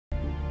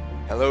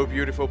Hello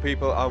beautiful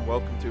people and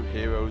welcome to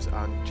Heroes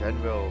and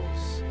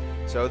Generals.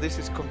 So this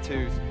has come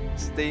to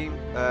Steam.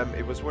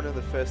 It was one of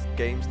the first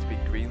games to be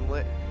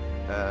greenlit.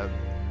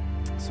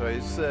 So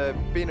it's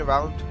been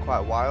around quite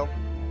a while.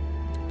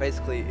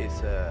 Basically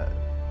it's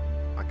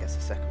I guess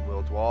a Second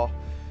World War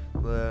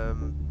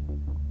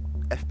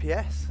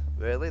FPS,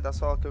 really,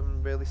 that's all I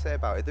can really say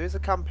about it. There is a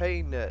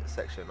campaign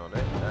section on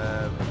it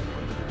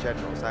under the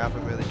Generals. I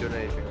haven't really done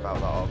anything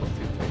about that or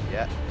looked into it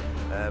yet.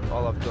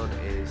 All I've done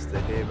is the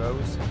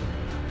Heroes.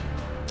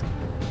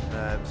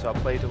 So I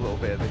played a little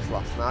bit of this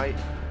last night.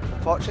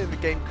 Unfortunately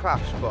the game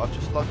crashed, but I've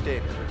just logged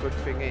in, and the good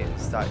thing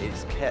is that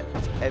it's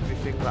kept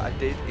everything that I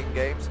did in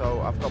game.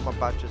 So I've got my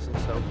badges and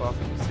so forth,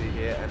 you can see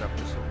here, and I've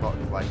just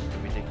unlocked like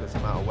a ridiculous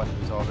amount of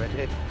weapons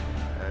already.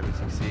 As you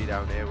can see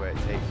down here where it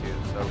takes you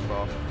and so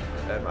forth.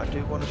 I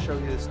do want to show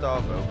you the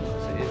store though,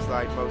 because it is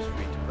like most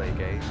free-to-play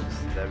games.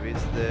 There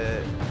is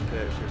the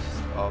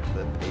purchase of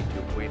the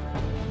pay-to-win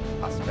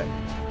aspect.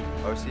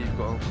 Obviously you've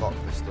got to unlock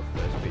this stuff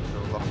first, but you can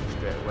unlock it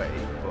straight away.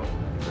 But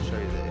if I show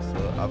you this, so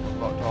I've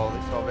unlocked all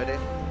this already.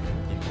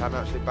 You can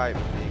actually buy it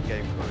with the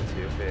in-game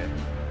currency up here.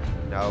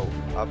 Now,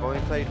 I've only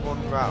played one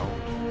round,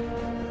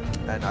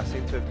 and I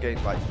seem to have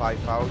gained like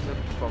 5,000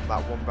 from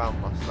that one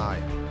round last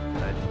night.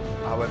 And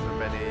however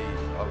many,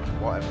 or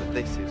whatever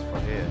this is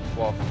for here,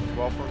 war funds.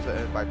 War funds are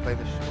earned by playing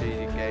the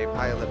strategic game.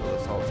 Higher level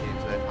assault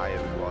teams earn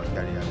higher rewards,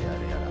 yada yada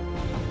yada yada.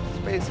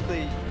 So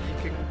basically, you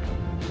can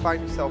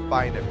find yourself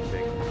buying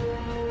everything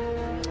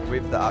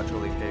with the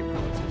actual in-game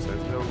currency, so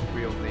there's no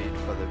real need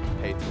for the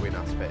pay-to-win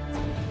aspect.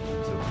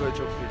 So we're going to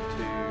jump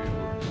into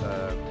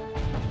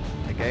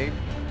a game.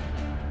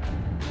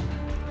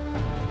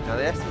 Now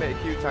the estimated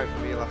queue time for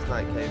me last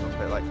night came up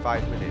at like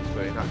 5 minutes,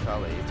 but in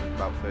actuality it took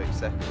about 30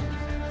 seconds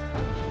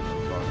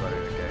before I got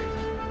in the game.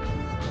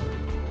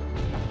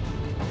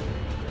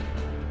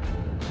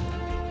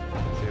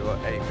 So you've got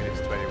 8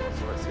 minutes 21,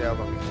 so let's see how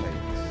long it takes.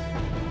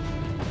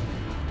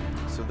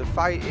 So the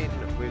fighting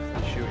with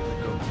the shooting the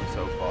guns and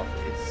so forth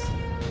is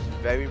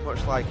very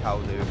much like how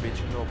the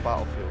original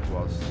Battlefield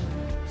was.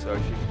 So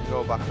if you can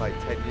go back like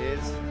 10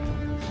 years,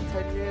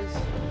 10 years?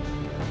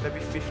 Maybe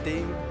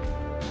 15?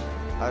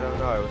 I don't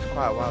know, it was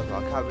quite a while ago.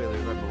 I can't really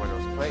remember when I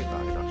was playing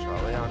that in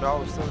actuality. I know I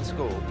was still in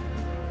school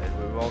and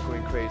we were all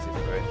going crazy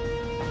for it,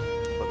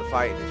 but the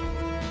fighting is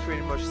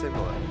pretty much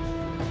similar.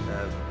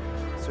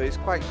 So it's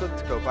quite good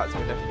to go back to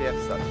an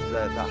FPS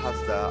that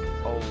has that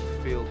old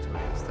feel to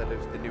it, instead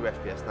of the new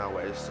FPS now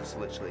where it's just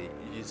literally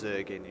you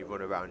zerging, you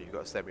run around, you've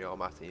got a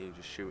semi-automatic and you're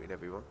just shooting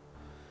everyone.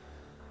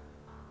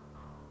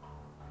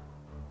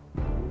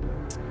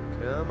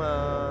 Come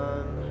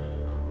on.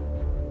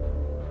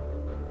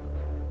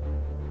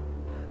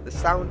 The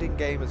sound in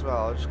game as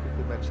well, I'll just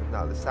quickly mention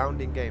that. The sound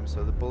in game,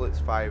 so the bullets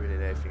firing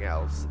and everything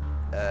else,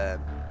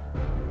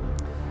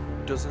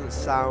 doesn't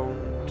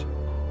sound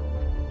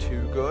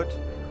too good.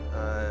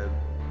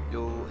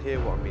 You'll hear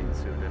what I mean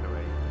soon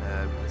anyway,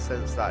 in the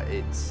sense that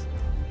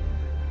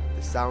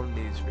the sound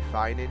needs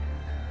refining,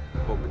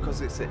 but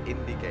because it's an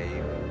indie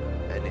game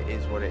and it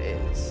is what it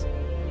is,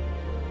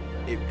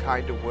 it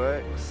kind of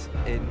works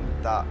in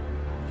that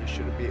you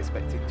shouldn't be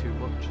expecting too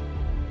much.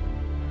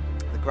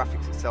 The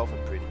graphics itself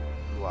are pretty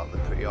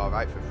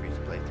alright for free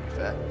to play, to be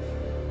fair.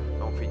 I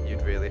don't think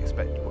you'd really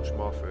expect much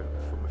more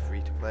from a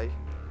free to play.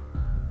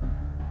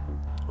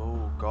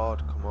 Oh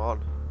god, come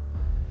on.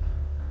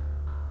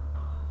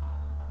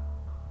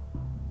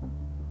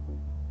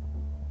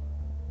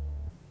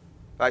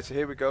 Right, so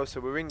here we go, so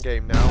we're in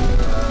game now. Oh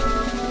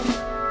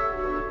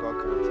god,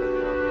 can I turn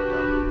the audio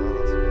down? Oh,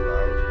 that's a bit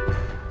loud.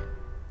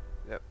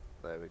 Yep,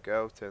 there we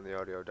go, turn the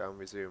audio down,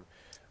 resume.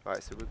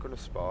 Right, so we're going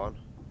to spawn.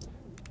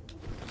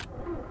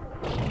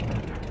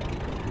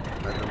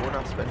 And the one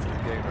aspect of the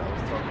game that I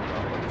was talking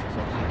about, which is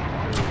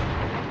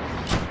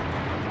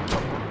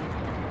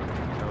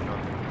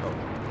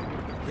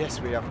absolutely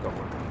yes, we have got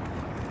one.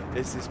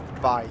 Is this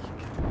bike.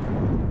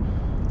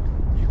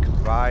 You can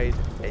ride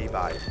a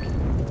bike.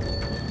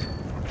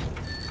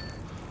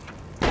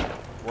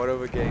 What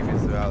other game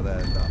is there out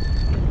there that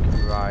you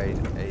can ride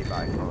a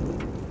bike on?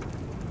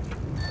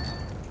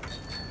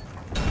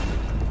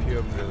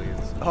 Pure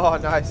brilliance. Oh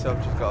nice, so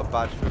I've just got a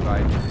badge for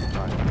riding this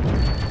bike.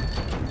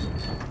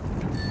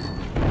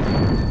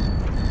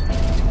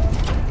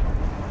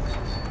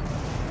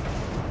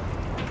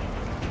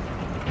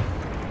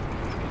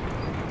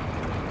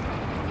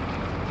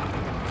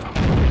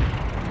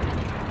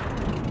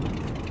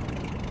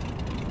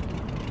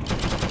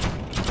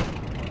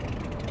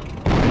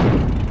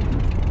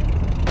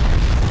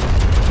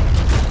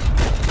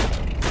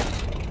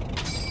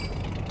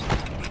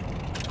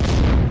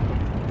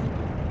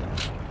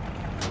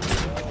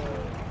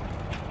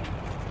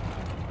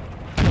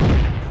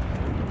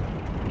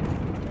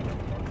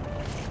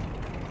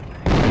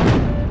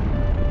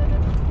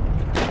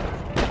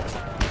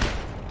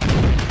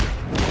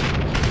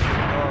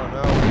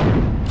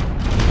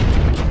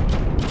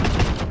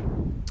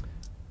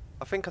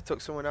 I think I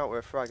took someone out with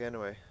a frag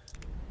anyway.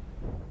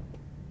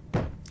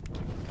 But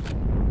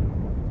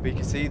you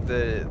can see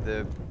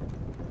the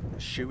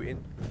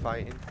shooting, the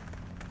fighting.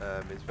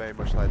 It's very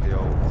much like the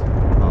old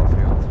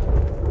Battlefield.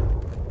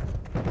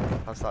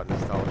 Has that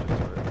nostalgia to it.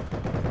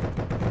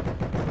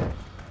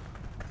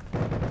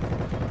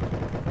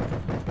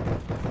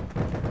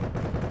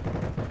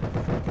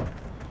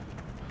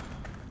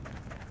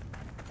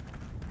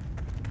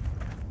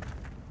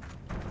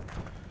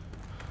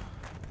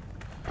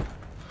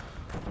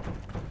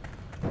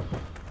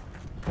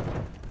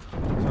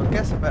 I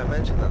guess I better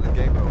mention that the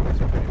game mode is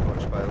pretty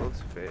much, by the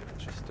looks of it,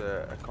 just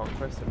a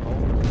conquest and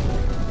hold.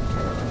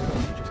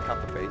 You just cap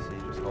a base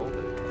and you just hold it.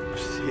 You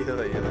see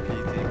that you look at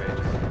your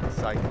teammate just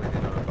cycling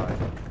in on a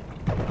bike.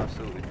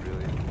 Absolutely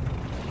brilliant.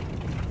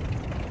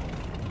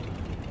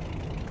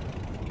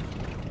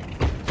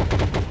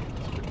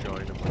 Just to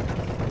join them, I guess.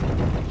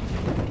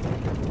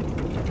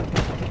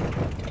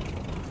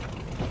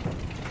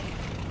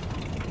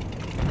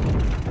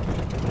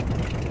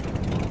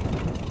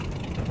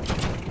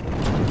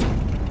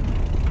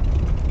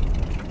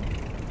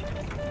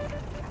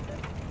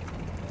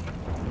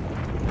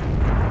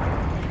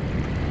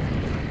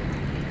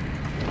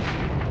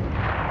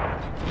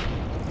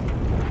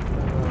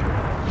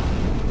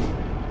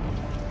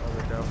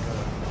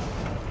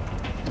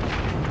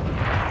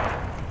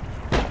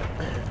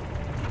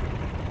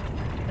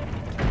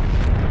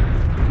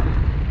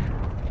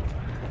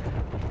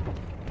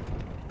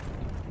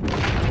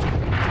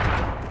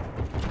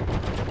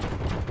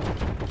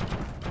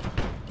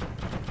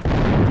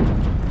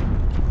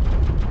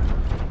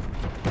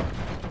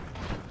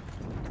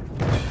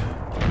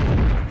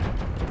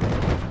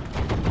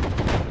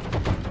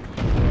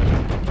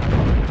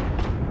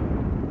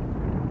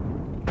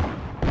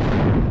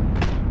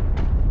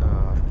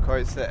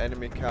 It's the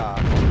enemy car.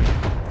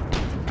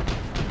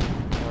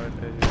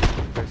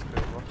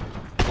 Basically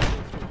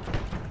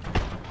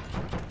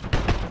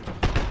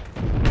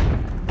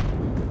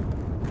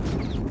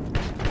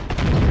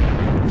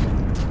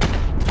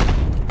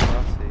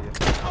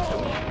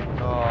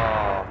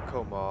oh,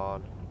 come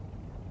on.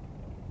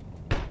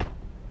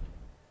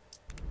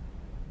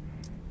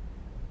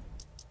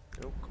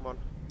 Oh, come on.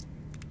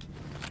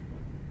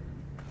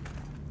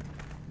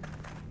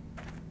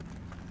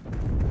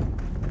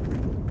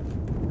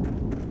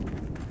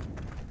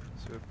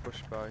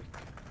 Push bike.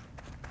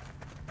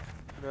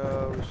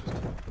 No, it's just a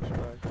push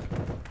bike.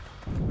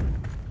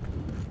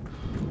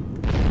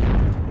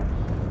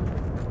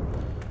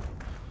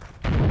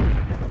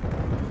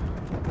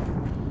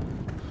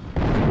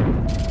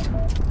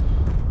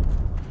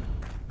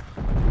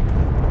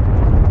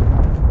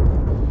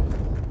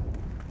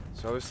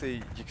 So obviously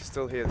you can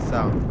still hear the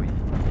sound, but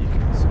you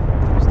can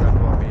somewhat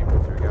understand what I mean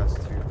with regards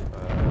to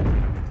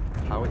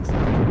how it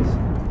sounds.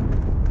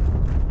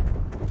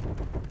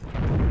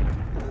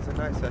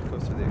 Nice echo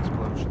to the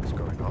explosions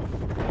going off.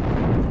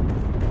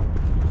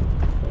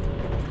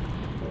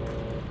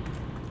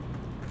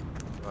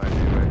 No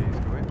idea where he's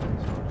going,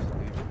 so I'll just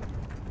leave him.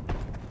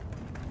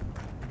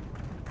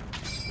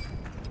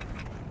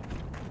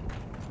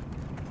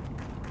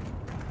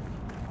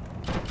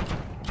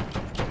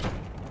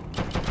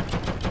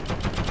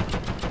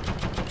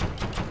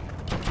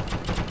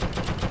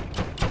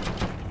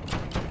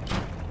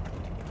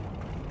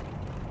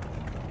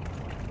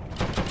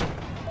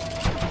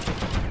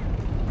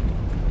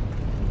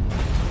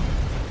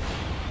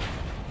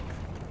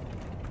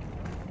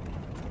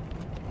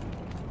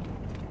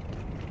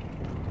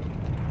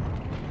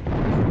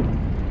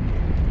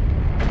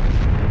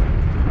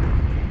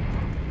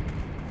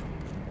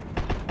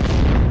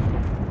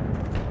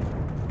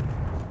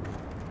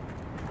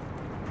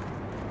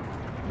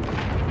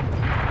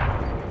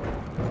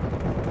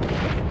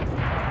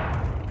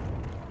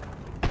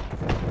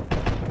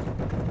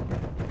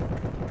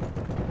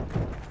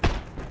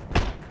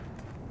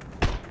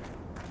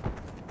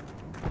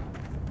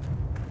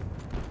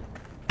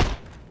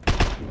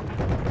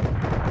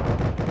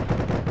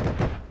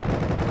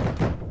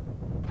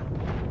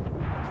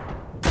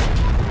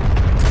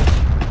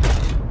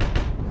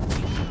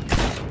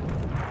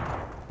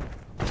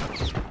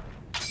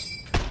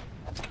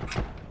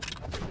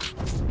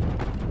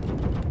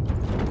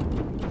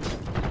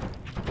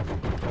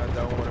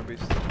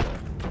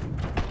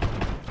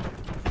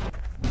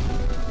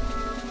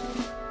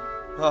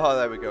 Oh,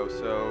 there we go.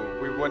 So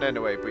we won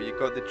anyway, but you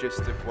got the gist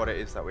of what it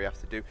is that we have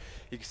to do.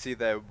 You can see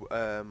there,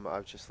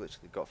 I've just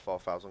literally got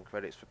 4,000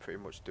 credits for pretty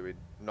much doing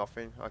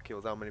nothing. I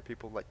killed how many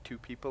people? Like 2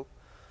 people.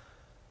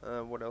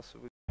 What else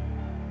have we?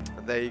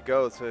 And there you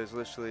go. So it's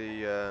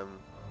literally,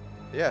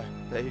 yeah,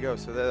 there you go.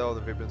 So they're all the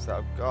ribbons that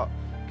I've got.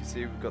 You can see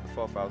we've got the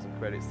 4,000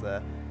 credits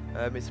there.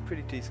 It's a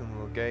pretty decent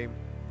little game.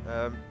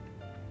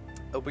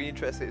 It'll be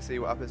interesting to see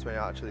what happens when it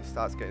actually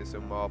starts getting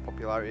some more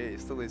popularity. It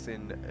still is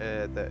in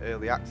the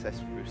early access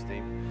through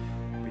Steam,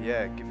 but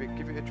yeah, give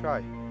it a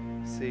try.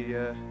 See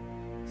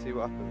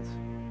what happens.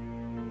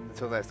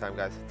 Until next time,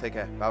 guys. Take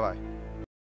care. Bye bye.